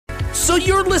So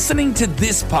you're listening to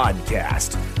this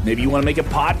podcast. Maybe you want to make a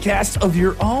podcast of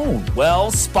your own.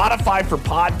 Well, Spotify for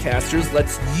Podcasters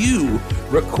lets you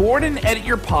record and edit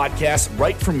your podcast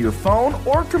right from your phone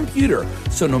or computer.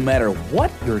 So no matter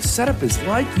what your setup is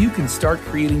like, you can start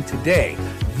creating today.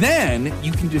 Then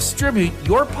you can distribute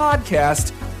your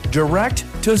podcast direct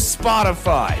to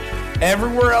Spotify.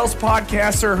 Everywhere else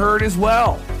podcasts are heard as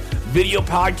well. Video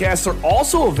podcasts are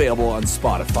also available on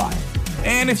Spotify.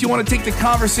 And if you want to take the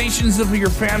conversations of your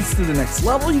fans to the next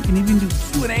level, you can even do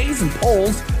Q&As and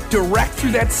polls direct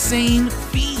through that same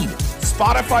feed.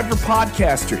 Spotify for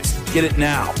Podcasters. Get it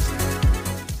now.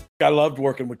 I loved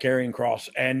working with Karrion Kross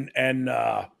and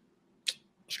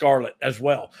Scarlett as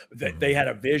well. They had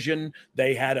a vision.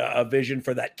 They had a vision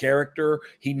for that character.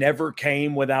 He never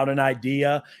came without an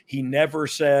idea. He never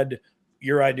said,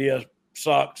 your idea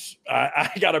sucks. I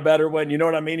got a better one. You know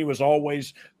what I mean? He was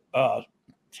always,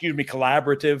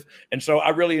 collaborative. And so I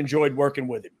really enjoyed working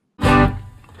with him. All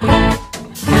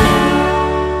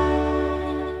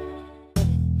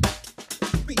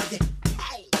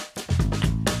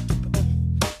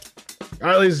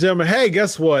right, ladies and gentlemen. Hey,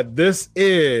 guess what? This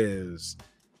is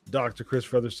Dr. Chris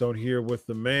Featherstone here with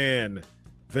the man,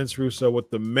 Vince Russo, with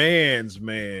the man's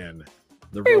man,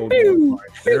 the Road Dogg.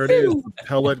 There it is, the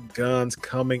pellet guns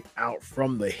coming out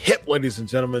from the hip, ladies and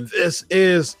gentlemen. This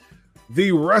is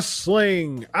the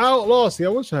Wrestling Outlaws. See, I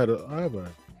wish I had an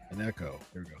echo.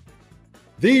 Here we go.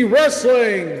 The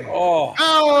Wrestling Outlaws.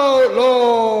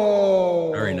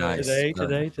 Very nice. Today.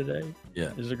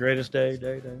 Yeah. Is the greatest day.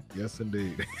 Yes,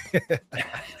 indeed.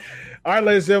 All right,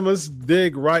 ladies and gentlemen, let's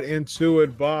dig right into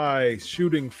it by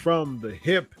shooting from the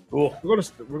hip. Cool.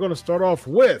 We're gonna start off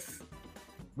with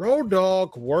Road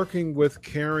Dogg working with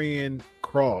Karrion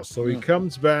Kross. So he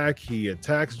comes back, he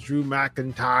attacks Drew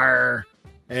McIntyre,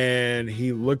 and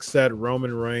he looks at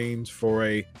Roman Reigns for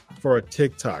a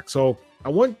TikTok. So I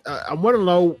want to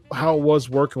know how it was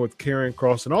working with Karrion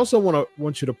Kross, and also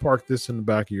want you to park this in the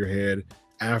back of your head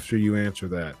after you answer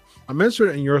that. I'm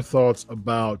interested in your thoughts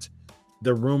about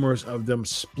the rumors of them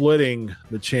splitting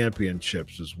the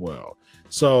championships as well.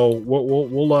 So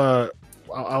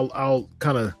I'll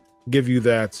kind of give you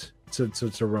that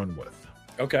to run with.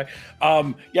 Okay.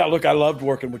 Look, I loved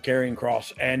working with Karrion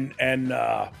Kross and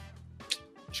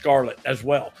Scarlett as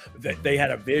well. They had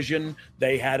a vision.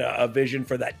 They had a vision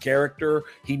for that character.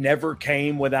 He never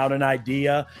came without an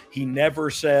idea. He never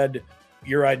said,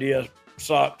 your idea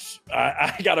sucks.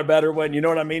 I got a better one. You know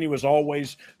what I mean? He was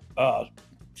always,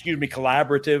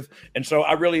 collaborative. And so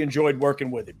I really enjoyed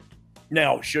working with him.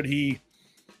 Now, should he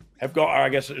have gone, I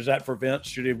guess, is that for Vince?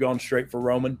 Should he have gone straight for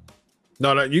Roman?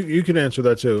 No, you can answer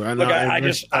that too. I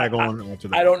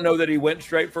don't know that he went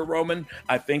straight for Roman.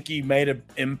 I think he made a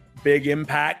big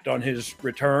impact on his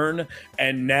return,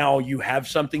 and now you have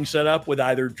something set up with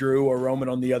either Drew or Roman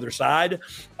on the other side.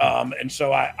 And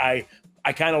so I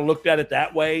kind of looked at it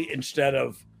that way instead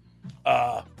of.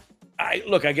 I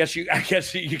guess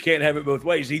you can't have it both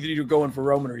ways. Either you're going for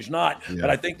Roman or he's not. Yeah.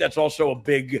 But I think that's also a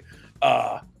big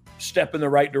step in the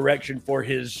right direction for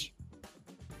his.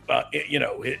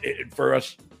 For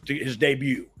us to his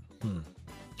debut.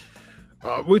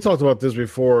 We talked about this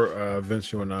before,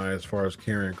 Vince, you and I, as far as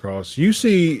Karrion Kross. You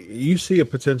see a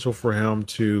potential for him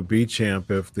to be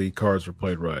champ if the cards were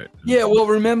played right. Yeah, well,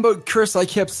 remember, Chris, I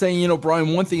kept saying,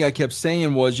 Brian, one thing I kept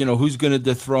saying was, who's going to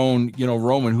dethrone,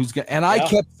 Roman? I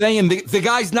kept saying the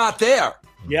guy's not there.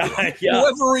 Yeah.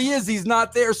 Whoever he is, he's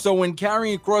not there. So when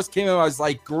Karrion Kross came in, I was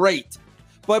like, great.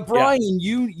 But Brian,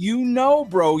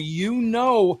 bro,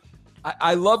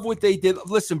 I love what they did.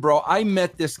 Listen, bro, I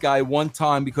met this guy one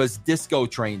time because Disco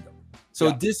trained him.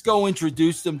 So Disco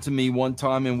introduced him to me one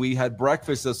time and we had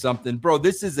breakfast or something. Bro,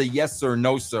 this is a yes sir,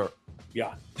 no sir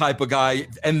type of guy.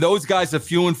 And those guys are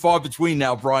few and far between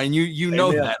now, Brian. You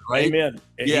know that, right? Amen.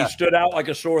 Yeah. He stood out like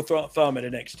a sore thumb at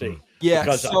NXT.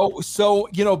 Yeah. So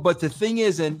but the thing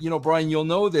is, and Brian, you'll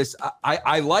know this.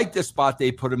 I like the spot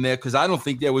they put him there because I don't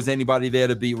think there was anybody there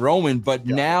to beat Roman. But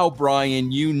now, Brian,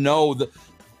 that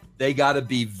they got to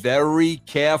be very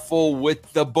careful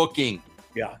with the booking.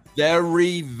 Yeah.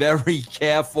 Very, very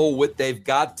careful they've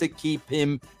got to keep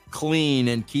him clean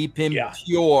and keep him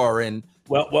pure. And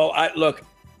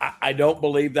I don't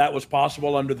believe that was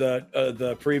possible under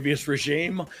the previous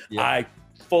regime. Yeah. I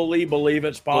fully believe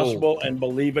it's possible and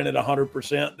believe in it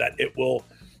 100% that it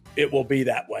will be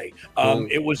that way.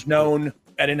 It was known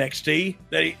at NXT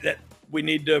that we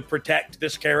need to protect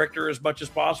this character as much as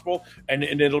possible, and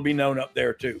it'll be known up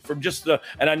there too.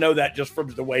 And I know that just from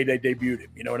the way they debuted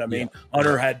him. You know what I mean? Yeah.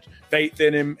 Hunter had faith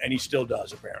in him, and he still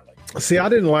does apparently. See, I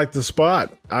didn't like the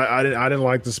spot. I didn't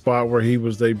like the spot where he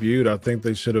was debuted. I think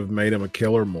they should have made him a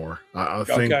killer more. I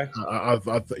think,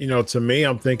 to me,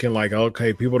 I'm thinking like,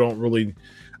 okay,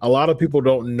 a lot of people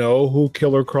don't know who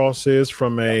Killer Kross is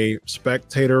from a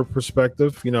spectator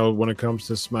perspective, when it comes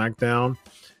to SmackDown.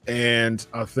 And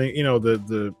I think,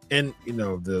 the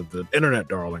internet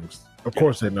darlings, of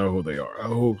course they know who they are,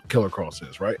 who Killer Kross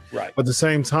is, right? Right. But at the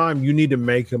same time, you need to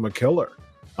make him a killer.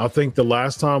 I think the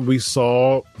last time we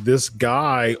saw this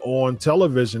guy on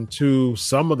television to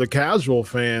some of the casual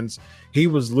fans, he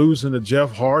was losing to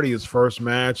Jeff Hardy his first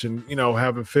match and,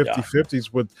 having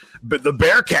 50-50s with the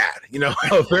Bearcat,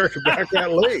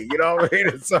 Bearcat Lee, you know what I mean?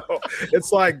 And so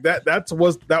it's like that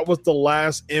was the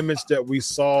last image that we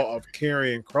saw of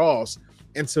Karrion Kross.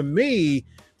 And to me,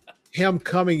 him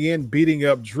coming in, beating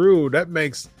up Drew, that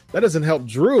doesn't help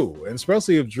Drew, and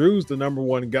especially if Drew's the number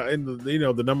one guy in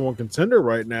the number one contender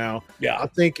right now. Yeah, I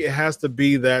think it has to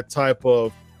be that type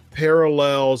of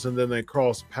parallels, and then they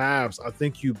cross paths. I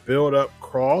think you build up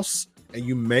Kross and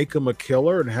you make him a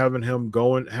killer and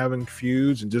having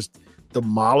feuds and just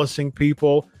demolishing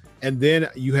people, and then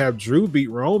you have Drew beat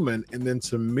Roman, and then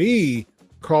to me,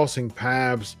 crossing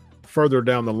paths further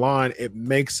down the line, it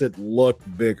makes it look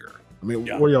bigger. I mean,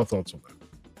 what are y'all thoughts on that?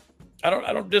 I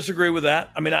don't disagree with that.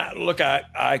 I mean,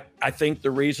 I think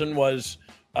the reason was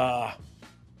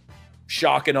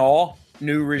shock and awe,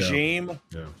 new regime,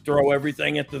 throw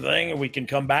everything at the thing, and we can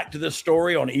come back to this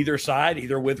story on either side,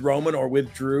 either with Roman or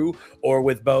with Drew or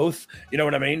with both. You know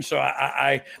what I mean? So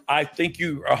I think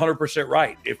you're 100%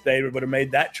 right. If they would have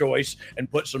made that choice and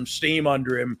put some steam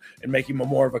under him and make him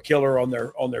more of a killer on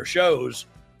their shows,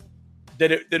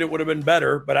 that it would have been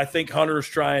better. But I think Hunter's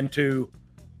trying to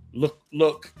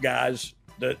look, guys,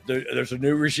 there's a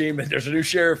new regime and there's a new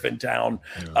sheriff in town,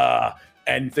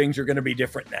 and things are going to be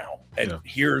different now. And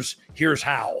here's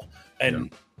how.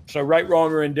 And so right,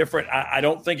 wrong, or indifferent, I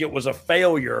don't think it was a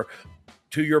failure.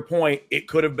 To your point, it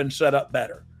could have been set up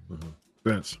better.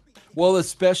 Vince. Well,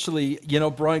 especially,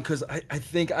 Brian, because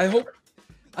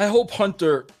I hope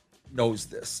Hunter knows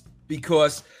this,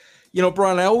 because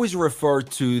Brian, I always refer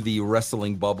to the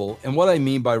wrestling bubble. And what I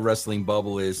mean by wrestling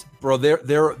bubble is, bro,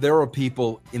 there are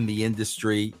people in the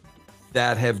industry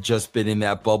that have just been in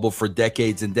that bubble for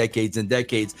decades and decades and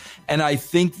decades. And I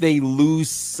think they lose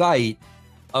sight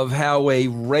of how a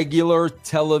regular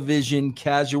television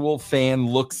casual fan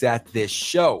looks at this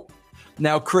show.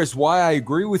 Now, Chris, why I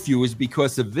agree with you is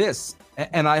because of this.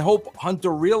 And I hope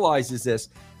Hunter realizes this.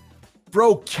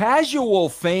 Bro, casual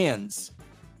fans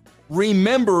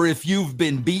remember if you've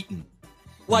been beaten.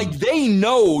 Like, they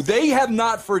know, they have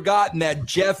not forgotten that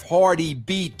Jeff Hardy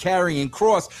beat Karrion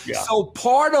Kross. Yeah. So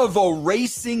part of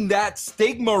erasing that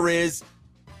stigma is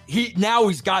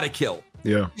he's got to kill.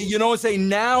 Yeah. You know what I'm saying?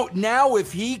 Now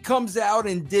if he comes out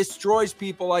and destroys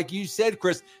people, like you said,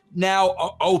 Chris,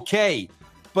 now, okay.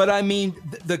 But I mean,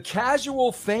 the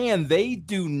casual fan, they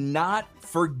do not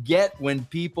forget when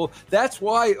people. That's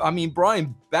why, I mean,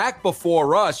 Brian, back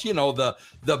before us, the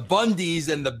Bundys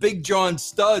and the Big John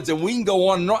Studs, and we can go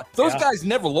on and on. Those guys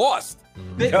never lost.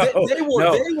 They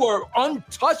were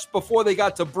untouched before they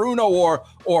got to Bruno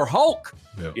or Hulk.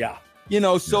 Yeah.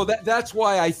 So that's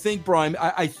why I think, Brian,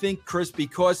 I think, Chris,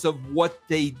 because of what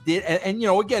they did, and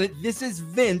again, this is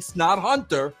Vince, not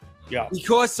Hunter. Yeah.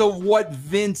 Because of what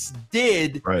Vince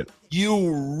did, right,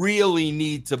 you really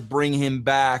need to bring him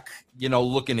back,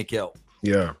 looking to kill.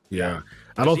 Yeah.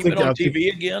 I don't think on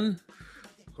TV again.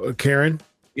 Karen?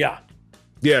 Yeah.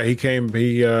 Yeah, he came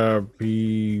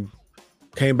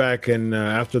back, and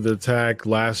after the attack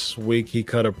last week, he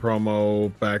cut a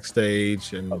promo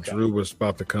backstage, and Drew was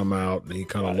about to come out, and he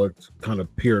kind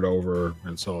of peered over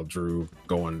and saw Drew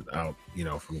going out,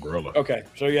 from Gorilla. Okay,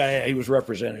 so he was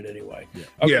represented anyway. Yeah.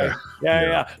 Okay.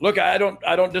 Yeah. Look, I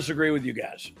don't disagree with you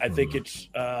guys. I think it's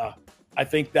I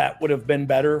think that would have been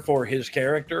better for his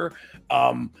character.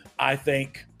 I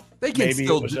think. They could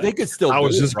still. I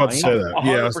was just about to say that.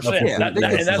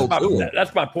 100%.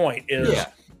 That's my point.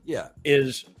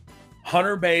 Is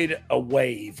Hunter made a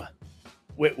wave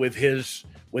with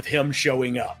him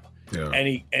showing up, and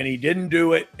he didn't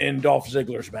do it in Dolph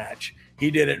Ziggler's match. He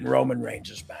did it in Roman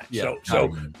Reigns' match.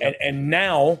 And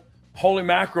now, holy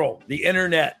mackerel, the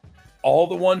internet, all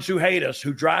the ones who hate us,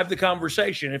 who drive the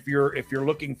conversation. If you're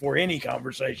looking for any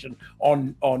conversation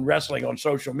on wrestling on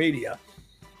social media.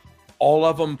 all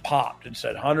of them popped and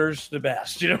said, Hunter's the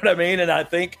best. You know what I mean? And I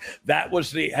think that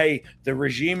was the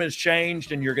regime has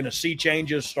changed and you're going to see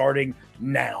changes starting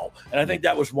now. And I think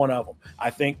that was one of them.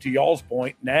 I think to y'all's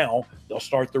point, now they'll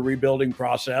start the rebuilding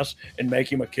process and make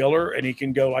him a killer. And he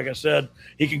can go, like I said,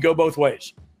 he can go both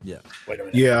ways. Yeah. Wait a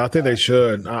minute. Yeah, I think they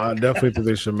should. I definitely think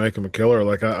they should make him a killer.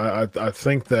 Like I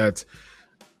think that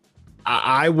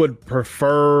I would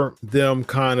prefer them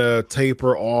kind of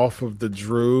taper off of the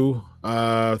Drew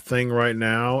thing right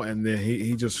now, and then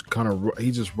he just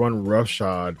run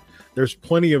roughshod. There's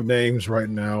plenty of names right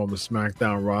now on the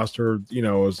SmackDown roster,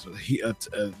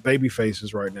 as baby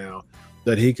faces right now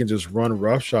that he can just run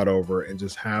roughshod over and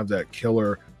just have that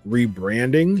killer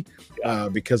rebranding.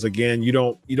 Because again, you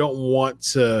don't want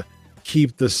to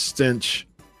keep the stench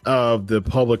of the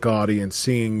public audience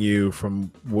seeing you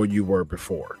from what you were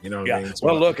before. You know what I mean?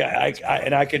 Well, look,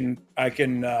 I can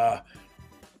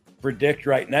predict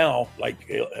right now, like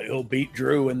he'll beat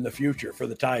Drew in the future for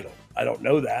the title. I don't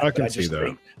know that. I can see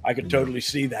that. I can totally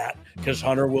see that because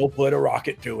Hunter will put a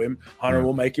rocket to him. Hunter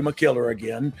will make him a killer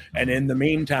again. And in the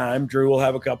meantime, Drew will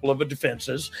have a couple of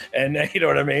defenses, and you know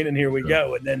what I mean? And here we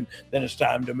go. And then it's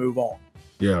time to move on.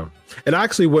 Yeah. And I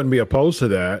actually wouldn't be opposed to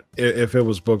that if it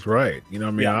was booked right. You know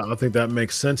what I mean? Yeah. I think that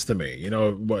makes sense to me.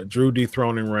 Drew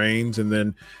dethroning Reigns, and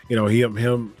then,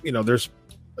 him, there's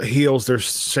heels, there's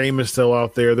Sheamus still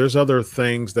out there. There's other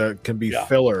things that can be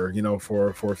filler, for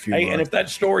a few months. And if that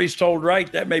story's told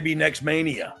right, that may be next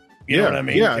Mania. You know what I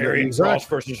mean? Yeah, Karrion exactly. Kross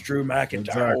versus Drew McIntyre.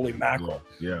 Exactly. Holy mackerel.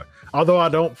 Yeah. Although I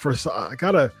don't,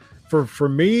 for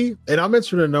me, and I'm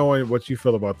interested in knowing what you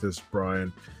feel about this,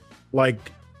 Brian.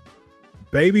 Like,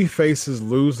 baby faces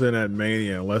losing at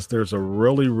Mania unless there's a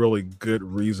really, really good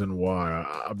reason why.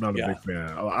 I'm not a big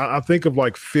fan. I think of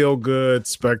like feel good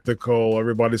spectacle.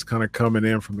 Everybody's kind of coming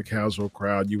in from the casual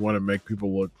crowd. You want to make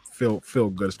people feel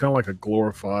good. It's kind of like a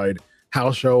glorified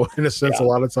house show in a sense. A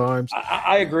lot of times.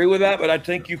 I agree with that, but I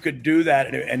think you could do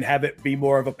that and have it be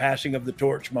more of a passing of the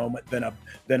torch moment than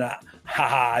a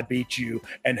haha, I beat you,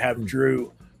 and have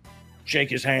Drew shake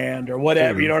his hand or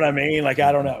whatever. You know what I mean? Like,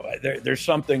 I don't know.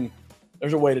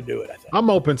 There's a way to do it, I think.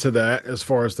 I'm open to that as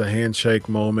far as the handshake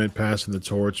moment, passing the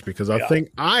torch, because I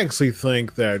actually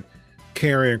think that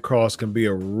Karrion Kross can be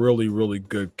a really, really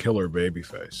good killer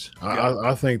babyface.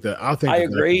 I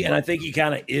agree, and I think he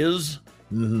kind of is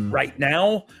right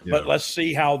now. Yeah. But let's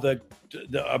see how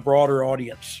a broader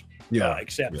audience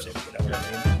accepts it. You know what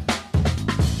I mean?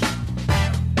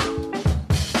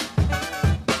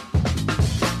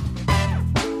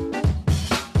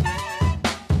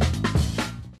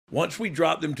 Once we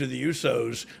dropped them to the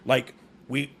Usos, like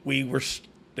they were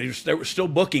still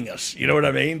booking us. You know what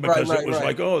I mean? Because it was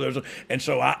like, and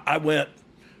so I went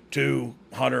to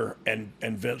Hunter and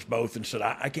Vince both and said,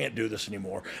 I can't do this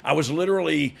anymore. I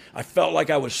felt like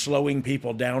I was slowing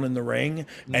people down in the ring,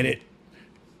 and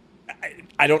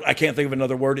I can't think of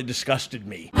another word. It disgusted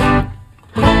me.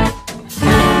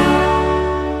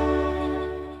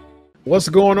 What's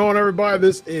going on, everybody?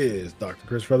 This is Dr.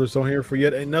 Chris Featherstone here for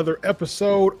yet another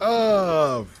episode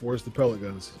of Where's the Pellet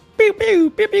Guns? Pew, pew,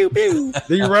 pew, pew, pew.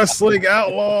 The Wrestling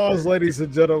Outlaws, ladies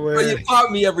and gentlemen. But you pop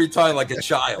me every time like a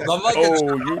child. I'm like a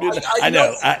child. You did. I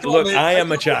know. Look, I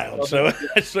am a child,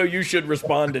 so you should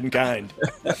respond in kind.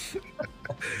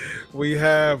 We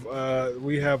have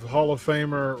Hall of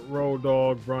Famer Road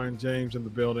Dogg Brian James in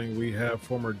the building. We have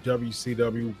former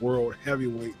WCW World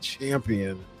Heavyweight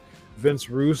Champion Vince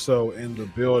Russo in the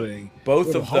building.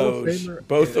 Both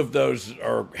of those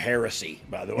are heresy,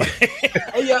 by the way.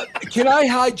 Hey, can I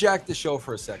hijack the show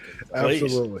for a second?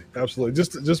 Absolutely, absolutely.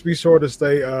 Just be sure to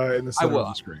stay in the center of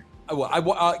the screen. I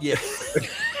will. Yeah.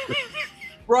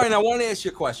 Brian, I want to ask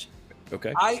you a question.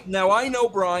 Okay. I know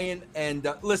Brian,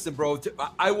 and listen, bro.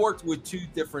 I worked with two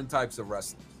different types of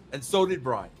wrestlers, and so did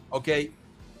Brian. Okay.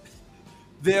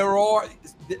 There are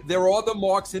the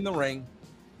marks in the ring.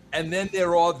 And then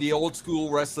there are the old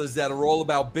school wrestlers that are all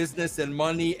about business and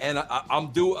money. And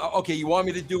okay, you want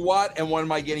me to do what? And what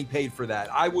am I getting paid for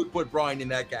that? I would put Brian in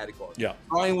that category. Yeah.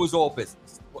 Brian was all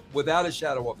business, without a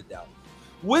shadow of a doubt.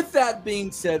 With that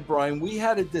being said, Brian, we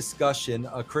had a discussion,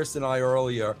 Chris and I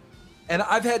earlier, and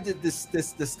I've had this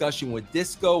discussion with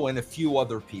Disco and a few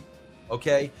other people,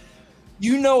 okay?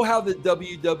 You know how the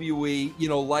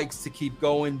WWE, likes to keep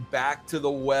going back to the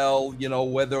well,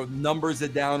 whether numbers are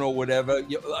down or whatever.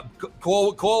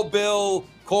 Call Bill,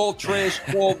 call Trish,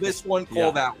 call this one,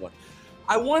 call that one.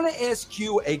 I want to ask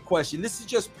you a question. This is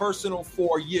just personal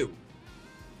for you.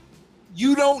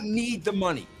 You don't need the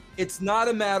money. It's not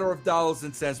a matter of dollars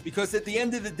and cents, because at the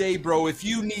end of the day, bro, if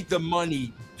you need the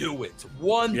money, do it.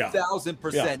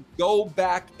 1,000%. Go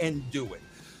back and do it.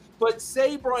 But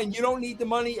say, Brian, you don't need the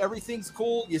money. Everything's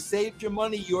cool. You saved your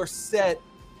money. You're set.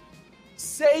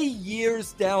 Say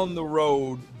years down the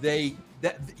road, you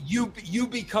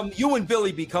and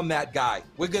Billy become that guy.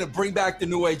 We're gonna bring back the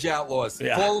New Age Outlaws.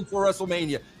 Yeah. Calling for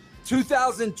WrestleMania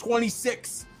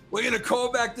 2026. We're gonna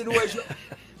call back the New Age.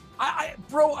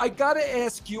 Bro, I gotta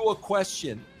ask you a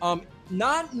question.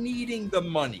 Not needing the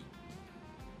money,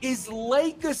 is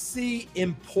legacy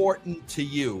important to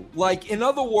you? Like, in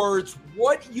other words,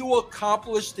 what you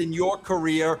accomplished in your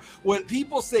career. When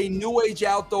people say New Age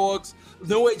Outlaws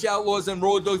and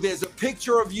Road Dogg, there's a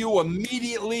picture of you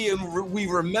immediately, and we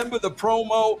remember the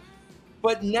promo.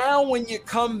 But now when you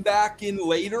come back in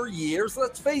later years,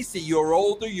 let's face it, you're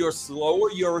older, you're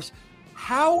slower,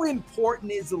 how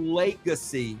important is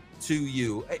legacy to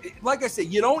you? Like I said,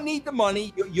 you don't need the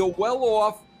money, you're well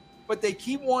off, but they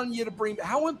keep wanting you to bring.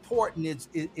 How important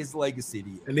is legacy to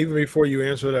you? And even before you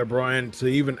answer that, Brian, to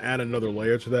even add another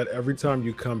layer to that, every time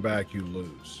you come back, you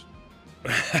lose.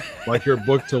 Like you're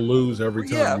booked to lose every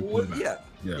time you come back.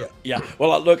 Yeah.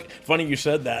 Well, look, funny you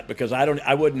said that, because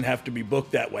I wouldn't have to be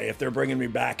booked that way. If they're bringing me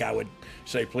back, I would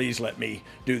say, please let me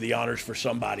do the honors for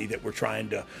somebody that we're trying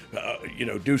to,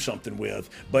 do something with.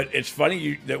 But it's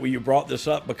funny that you brought this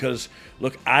up, because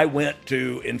look, I went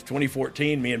in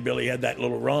 2014, me and Billy had that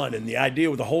little run, and the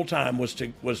idea the whole time was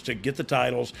to get the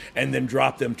titles and then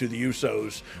drop them to the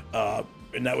Usos,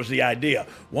 and that was the idea.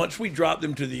 Once we dropped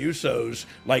them to the Usos,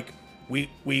 like we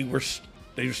were.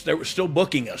 They were still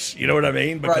booking us, you know what I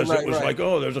mean? Because it was like,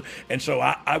 and so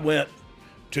I went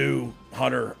to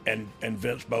Hunter and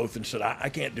Vince both and said, I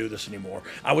can't do this anymore.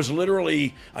 I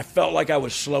felt like I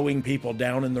was slowing people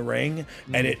down in the ring,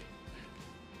 and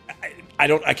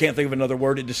I can't think of another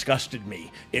word. It disgusted me.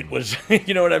 It was,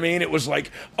 you know what I mean? It was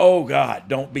like, oh God,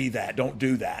 don't be that. Don't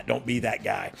do that. Don't be that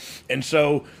guy. And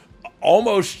so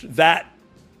almost that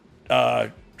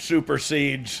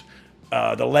supersedes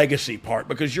the legacy part,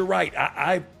 because you're right.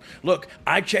 I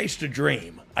chased a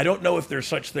dream. I don't know if there's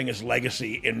such thing as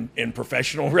legacy in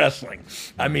professional wrestling.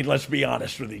 I mean, let's be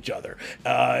honest with each other.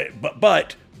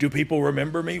 But do people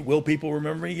remember me? Will people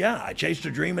remember me? Yeah, I chased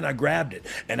a dream and I grabbed it,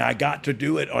 and I got to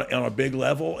do it on a big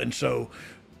level. And so,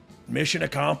 mission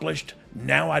accomplished.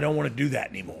 Now I don't want to do that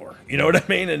anymore. You know what I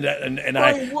mean? And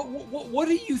Brian, what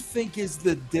do you think is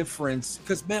the difference?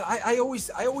 Because man, I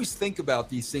always think about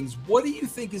these things. What do you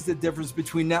think is the difference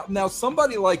between now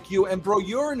somebody like you, and bro,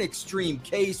 you're an extreme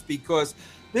case, because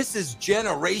this is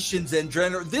generations and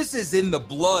this is in the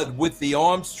blood with the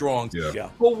Armstrongs. Yeah.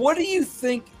 But what do you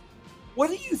think? What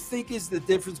do you think is the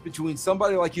difference between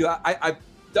somebody like you? I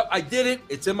did it.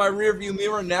 It's in my rearview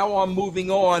mirror. Now I'm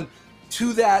moving on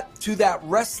to that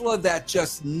wrestler that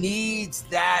just needs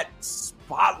that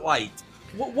spotlight.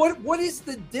 What is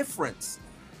the difference?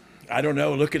 I don't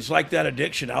know. Look, it's like that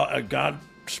addiction.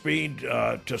 Godspeed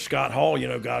to Scott Hall,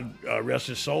 God rest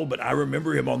his soul. But I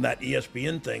remember him on that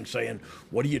ESPN thing saying,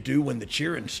 what do you do when the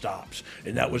cheering stops?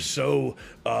 And that was so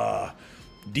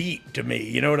deep to me.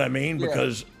 You know what I mean? Yeah.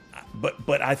 Because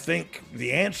But I think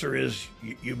the answer is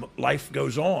life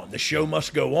goes on. The show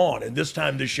must go on, and this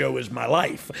time the show is my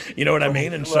life. You know what I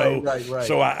mean? And so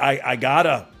I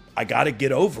gotta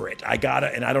get over it.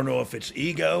 And I don't know if it's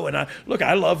ego. And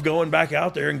I love going back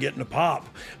out there and getting a pop,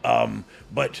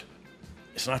 but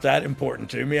it's not that important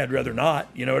to me. I'd rather not.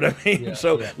 You know what I mean?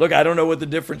 Look, I don't know what the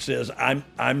difference is.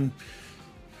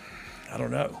 I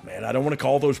don't know, man. I don't want to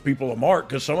call those people a mark,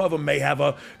 because some of them may have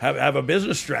a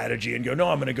business strategy and go, no,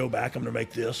 I'm going to go back. I'm going to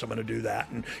make this. I'm going to do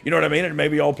that. And you know what I mean? It may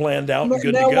be all planned out and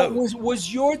good to go.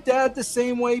 Was your dad the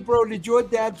same way, bro? Did your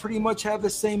dad pretty much have the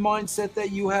same mindset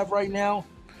that you have right now?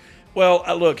 Well,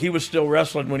 look, he was still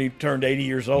wrestling when he turned 80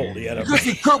 years old. He had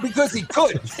because he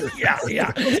could. Yeah.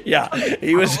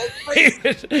 He was.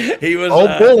 Old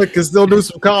Bullock can still do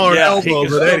some collar and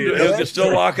elbows. He can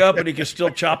still lock up, and he can still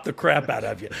chop the crap out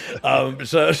of you.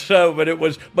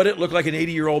 But it looked like an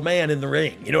 80-year-old man in the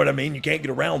ring. You know what I mean? You can't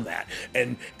get around that.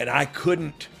 And I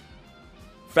couldn't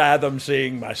fathom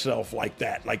seeing myself like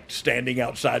that, like standing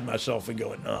outside myself and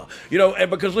going,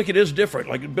 and because look, it is different.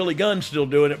 Like Billy Gunn's still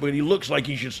doing it, but he looks like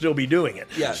he should still be doing it.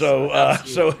 Yes,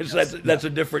 that's a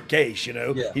different case.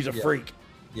 He's a freak.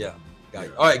 Yeah. All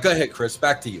right, go ahead, Chris.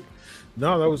 Back to you.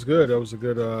 No, that was good. That was a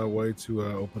good way to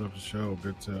open up the show.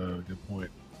 Good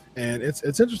point. And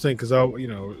it's interesting because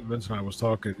Vince and I was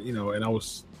talking, and I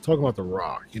was talking about The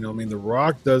Rock. The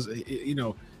Rock does,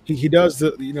 he does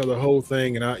the the whole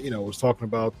thing, and I was talking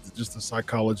about just the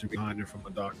psychology behind it from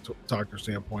a doctor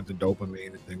standpoint, the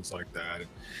dopamine and things like that. And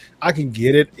I can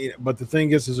get it, but the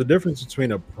thing is, there's a difference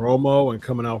between a promo and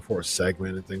coming out for a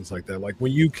segment and things like that. Like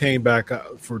when you came back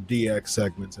for DX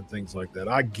segments and things like that,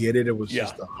 I get it. It was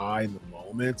just a high in the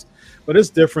moment, but it's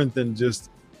different than just,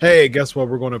 hey, guess what?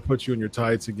 We're going to put you in your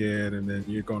tights again, and then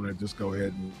you're going to just go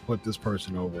ahead and put this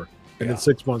person over, and then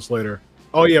 6 months later,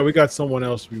 oh yeah, we got someone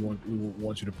else we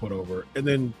want you to put over, and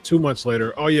then 2 months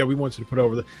later, oh yeah, we want you to put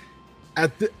over.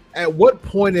 At what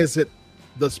point is it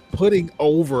this putting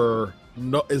over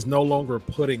is no longer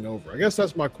putting over? I guess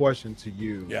that's my question to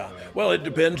you. Yeah, well, it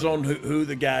depends on who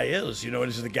the guy is.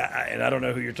 Is the guy, and I don't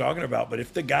know who you're talking about, but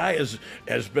if the guy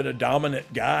has been a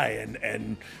dominant guy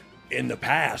and in the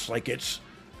past, like it's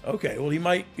okay, well he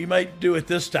might do it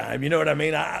this time. You know what I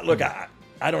mean? I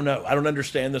don't know. I don't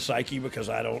understand the psyche because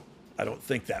I don't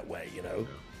think that way.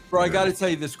 Bro, I got to tell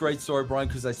you this great story, Brian,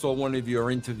 because I saw one of your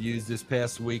interviews this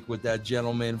past week with that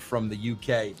gentleman from the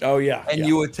UK. Oh, yeah. And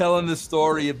you were telling the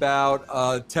story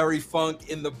about Terry Funk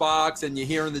in the box, and you're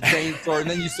hearing the chainsaw, and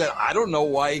then you said, I don't know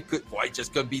why he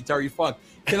just couldn't be Terry Funk.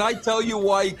 Can I tell you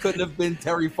why he couldn't have been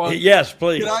Terry Funk? Yes,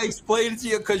 please. Can I explain it to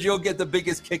you? Because you'll get the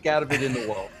biggest kick out of it in the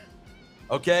world.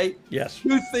 Okay? Yes.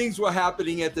 2 things were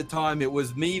happening at the time. It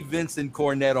was me, Vince, and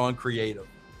Cornette on creative.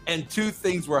 And 2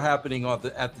 things were happening at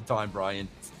the time, Brian.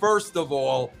 First of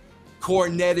all,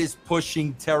 Cornette is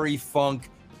pushing Terry Funk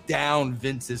down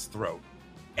Vince's throat.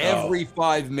 Every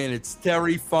 5 minutes,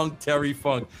 Terry Funk.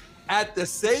 At the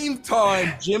same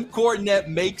time, Jim Cornette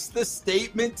makes the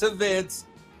statement to Vince,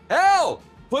 hell,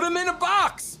 put him in a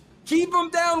box. Keep him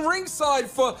down ringside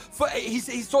for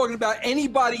he's talking about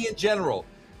anybody in general.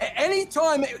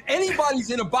 Anytime anybody's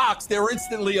in a box, they're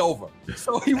instantly over.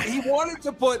 So he wanted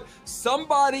to put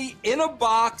somebody in a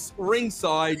box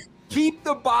ringside, keep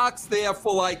the box there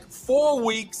for like 4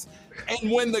 weeks, and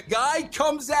when the guy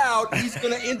comes out, he's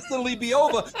going to instantly be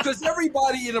over because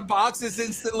everybody in a box is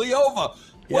instantly over.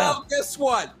 Yeah. Well, guess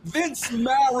what? Vince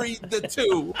married the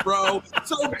 2, bro.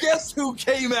 So guess who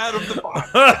came out of the box?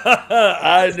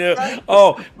 I knew.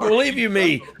 Oh, believe you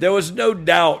me, there was no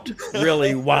doubt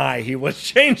really why he was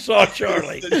Chainsaw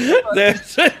Charlie. And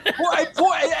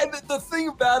the thing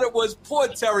about it was poor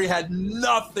Terry had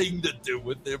nothing to do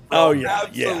with it, bro. Oh, yeah.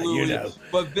 Absolutely. Yeah,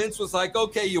 But Vince was like,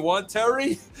 okay, you want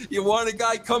Terry? You want a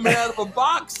guy coming out of a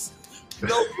box?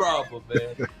 No problem,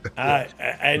 man.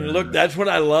 And look, that's what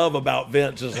I love about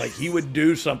Vince is like he would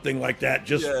do something like that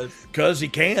just because he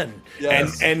can.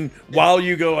 Yes. And while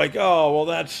you go like, oh, well,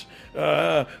 that's,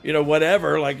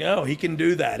 whatever, like, no, he can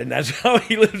do that. And that's how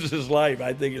he lives his life.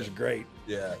 I think it's great.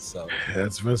 Yeah, so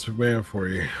that's Vince McMahon for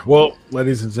you. Well,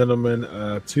 ladies and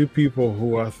gentlemen, 2 people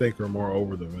who I think are more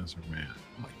over than Vince McMahon.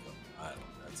 Oh my God,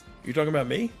 you talking about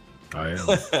me? I am.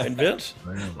 And Vince?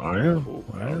 I am. Ooh,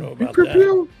 I don't know about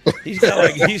that. He's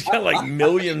got like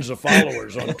millions of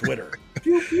followers on Twitter.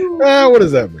 What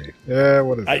does that mean?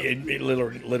 What is that? It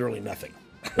literally nothing.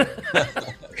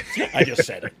 I just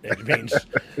said it. It means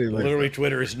literally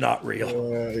Twitter is not real.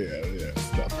 Yeah.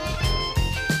 Stuff.